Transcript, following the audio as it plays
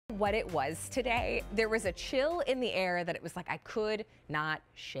What it was today, there was a chill in the air that it was like I could not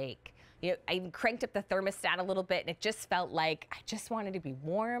shake. You know, I even cranked up the thermostat a little bit and it just felt like I just wanted to be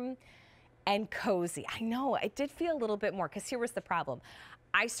warm and cozy. I know, it did feel a little bit more, because here was the problem.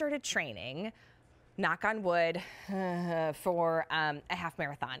 I started training, knock on wood, for a half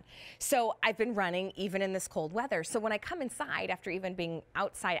marathon. So I've been running even in this cold weather. So when I come inside after even being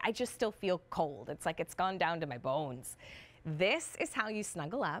outside, I just still feel cold. It's like it's gone down to my bones. This is how you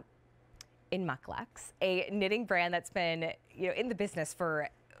snuggle up in MUK LUKS, a knitting brand that's been, you know, in the business for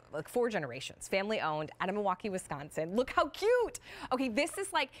like 4 generations, family owned, out of Milwaukee, Wisconsin. Look how cute. Okay, this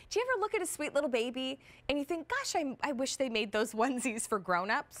is like, do you ever look at a sweet little baby and you think, gosh, I wish they made those onesies for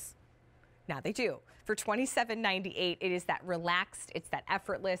grown-ups? Now they do. For $27.98, it is that relaxed, it's that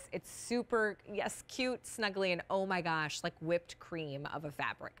effortless, it's super, yes, cute, snuggly, and oh my gosh, like whipped cream of a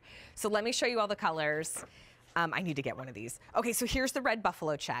fabric. So let me show you all the colors. I need to get one of these. Okay, so here's the red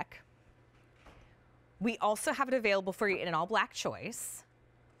buffalo check. We also have it available for you in an all black choice.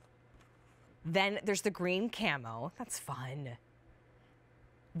 Then there's the green camo. That's fun.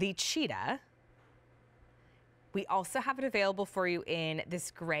 The cheetah. We also have it available for you in this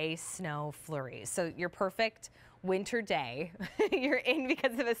gray snow flurry. So your perfect winter day, you're in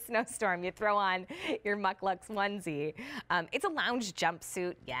because of a snowstorm, you throw on your MUK LUKS onesie. It's a lounge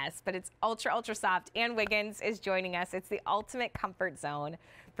jumpsuit, yes, but it's ultra, ultra soft. Ann Wiggins is joining us. It's the ultimate comfort zone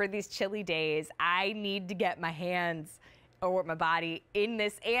for these chilly days. I need to get my hands or my body in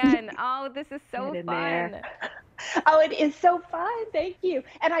this. Ann, oh, this is so fun. Oh, it is so fun. Thank you.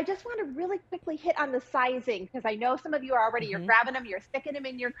 And I just want to really quickly hit on the sizing, because I know some of you are already, you're grabbing them, you're sticking them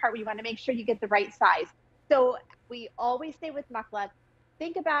in your cart. You want to make sure you get the right size. So we always say with MUK LUKS,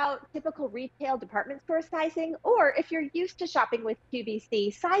 think about typical retail department store sizing, or if you're used to shopping with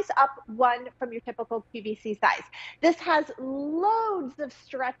QVC, size up one from your typical QVC size. This has loads of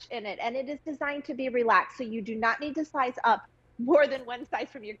stretch in it, and it is designed to be relaxed, so you do not need to size up more than one size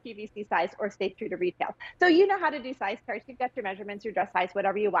from your QVC size or stay true to retail. So you know how to do size charts. You've got your measurements, your dress size,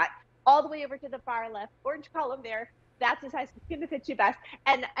 whatever you want. All the way over to the far left, orange column there. That's the size that's going to fit you best.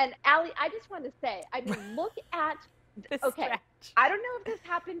 And Allie, I just want to say, I mean, look at, okay, stretch. I don't know if this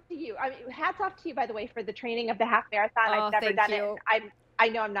happened to you. I mean, hats off to you, by the way, for the training of the half marathon. Oh, I've never done it. I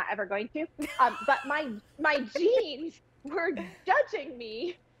know I'm not ever going to. But my jeans were judging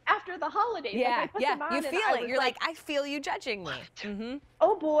me after the holidays. Yeah, like I put them on you feel it. You're like, I feel you judging me.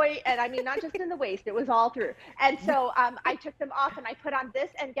 Oh boy. And I mean, not just in the waist, it was all through. And so I took them off and I put on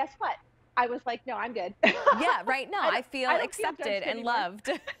this, and guess what? I was like, no, I'm good. Yeah, right. No, I feel accepted and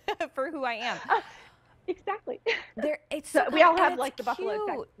loved for who I am. Exactly. So we all have like cute. the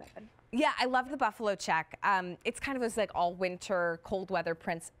buffalo check. Yeah, I love the buffalo check. It's kind of this like all winter cold weather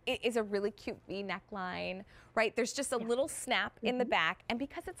prints. It is a really cute V neckline, right? There's just a little snap in the back, and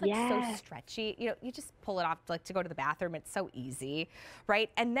because it's like so stretchy, you know, you just pull it off like to go to the bathroom. It's so easy, right?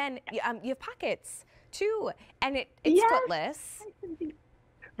 And then you have pockets too, and it's footless.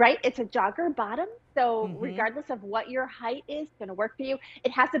 Right, it's a jogger bottom, so regardless of what your height is, it's going to work for you.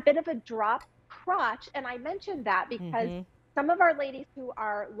 It has a bit of a drop crotch, and I mentioned that because some of our ladies who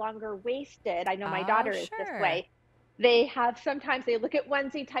are longer waisted, I know my daughter is this way, sometimes they look at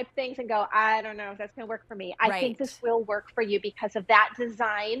onesie type things and go, I don't know if that's going to work for me. I think this will work for you because of that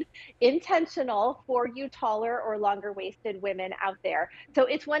design, intentional for you taller or longer waisted women out there. So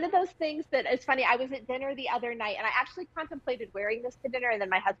it's one of those things that it's funny. I was at dinner the other night and I actually contemplated wearing this to dinner. And then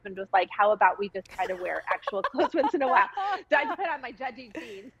my husband was like, how about we just try to wear actual clothes once in a while? So I had to put on my judgy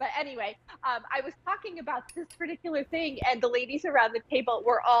jeans. But anyway, I was talking about this particular thing and the ladies around the table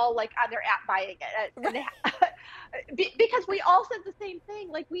were all like on their app buying it. And because we all said the same thing,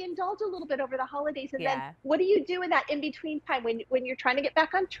 like we indulge a little bit over the holidays, and then what do you do in that in between time when you're trying to get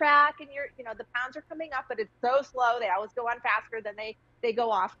back on track and the pounds are coming up, but it's so slow, they always go on faster than they go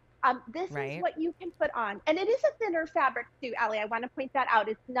off. This is what you can put on, and it is a thinner fabric too, Allie. I want to point that out.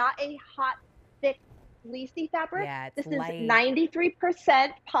 It's not a hot, thick, fleecy fabric. This is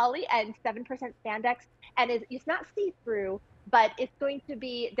 93% poly and 7% spandex, and it's not see-through, but it's going to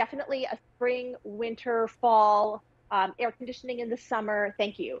be definitely a spring, winter, fall, air conditioning in the summer,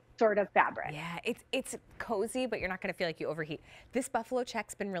 thank you, sort of fabric. Yeah, it's cozy, but you're not going to feel like you overheat. This buffalo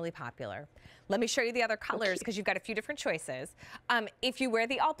check's been really popular. Let me show you the other colors because you've got a few different choices. If you wear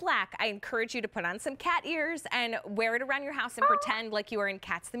the all black, I encourage you to put on some cat ears and wear it around your house and pretend like you are in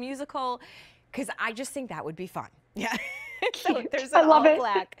Cats the Musical, because I just think that would be fun. Yeah, so there's an all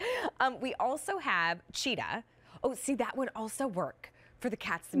black. We also have cheetah. Oh, see, that would also work for the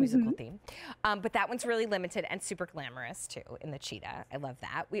Cats the Musical theme. But that one's really limited and super glamorous too in the cheetah. I love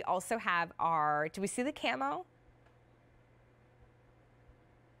that. We also have our, do we see the camo?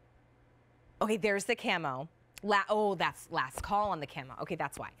 Okay, there's the camo. That's last call on the camo. Okay,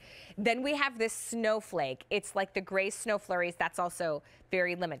 that's why. Then we have this snowflake. It's like the gray snow flurries. That's also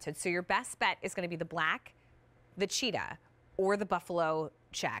very limited. So your best bet is going to be the black, the cheetah, or the buffalo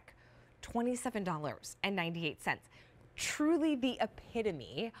check. $27.98. Truly the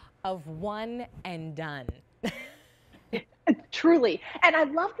epitome of one and done. Truly. And I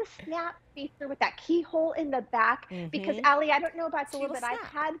love the snap feature with that keyhole in the back because, Allie, I don't know about you, but I've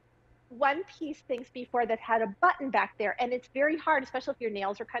had one piece things before that had a button back there, and it's very hard, especially if your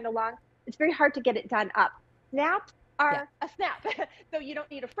nails are kind of long. It's very hard to get it done up. Snaps are a snap. So you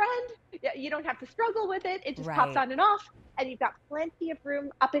don't need a friend. You don't have to struggle with it. It just pops on and off, and you've got plenty of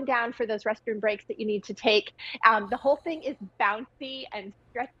room up and down for those restroom breaks that you need to take. The whole thing is bouncy and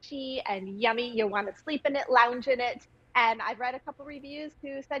stretchy and yummy. You want to sleep in it, lounge in it. And I've read a couple reviews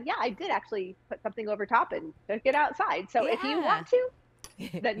who said, yeah, I did actually put something over top and took it outside. So if you want to,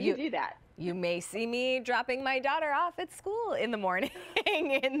 then you do that. You may see me dropping my daughter off at school in the morning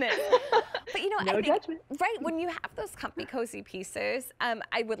in this. But you know, no judgment. Right, when you have those comfy, cozy pieces,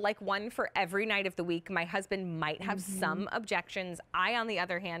 I would like one for every night of the week. My husband might have some objections. I, on the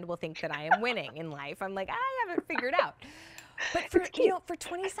other hand, will think that I am winning in life. I'm like, I haven't figured out. But for, you know, for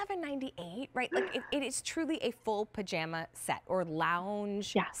 $27.98, right, like it is truly a full pajama set or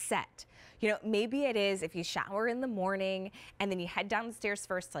lounge set. You know, maybe it is if you shower in the morning and then you head downstairs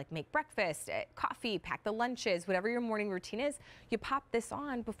first to like make breakfast, coffee, pack the lunches, whatever your morning routine is, you pop this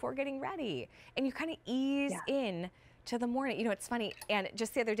on before getting ready and you kind of ease in to the morning. You know, it's funny, and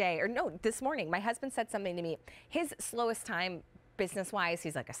just the other day, or no, this morning, my husband said something to me. His slowest time business-wise,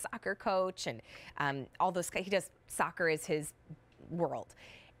 he's like a soccer coach and all those, he does, soccer is his world.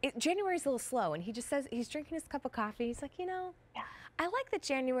 January's a little slow, and he just says, he's drinking his cup of coffee. He's like, you know, I like that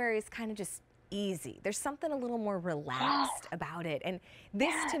January is kind of just easy. There's something a little more relaxed about it. And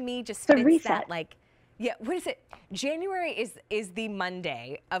this to me just fits that, like, what is it? January is the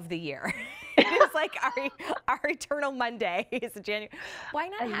Monday of the year. It is like our eternal Monday is January. Why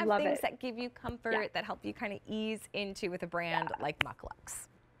not have things that give you comfort, that help you kind of ease into with a brand like MUK LUKS?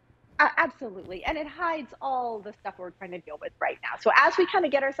 Absolutely. And it hides all the stuff we're trying to deal with right now. So as we kind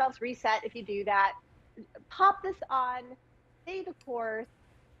of get ourselves reset, if you do that, pop this on, stay the course,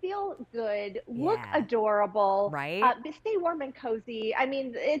 feel good, look adorable, stay warm and cozy. I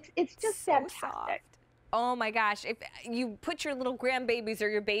mean, it's just so fantastic. Soft. Oh my gosh, if you put your little grandbabies or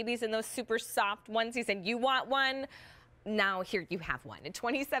your babies in those super soft onesies and you want one, now here you have one at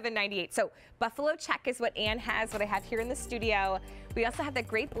 $27.98. So buffalo check is what Ann has, what I have here in the studio. We also have that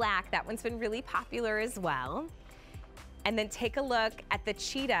great black. That one's been really popular as well. And then take a look at the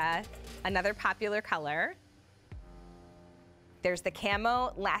cheetah, another popular color. There's the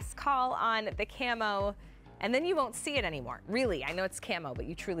camo, last call on the camo, and then you won't see it anymore. Really, I know it's camo, but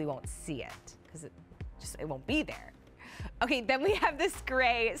you truly won't see it because it won't be there. Okay, then we have this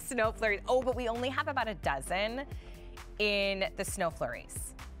gray snow flurry. Oh, but we only have about a dozen in the snow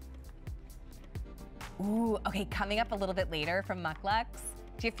flurries. Ooh, okay, coming up a little bit later from MUK LUKS.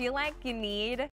 Do you feel like you need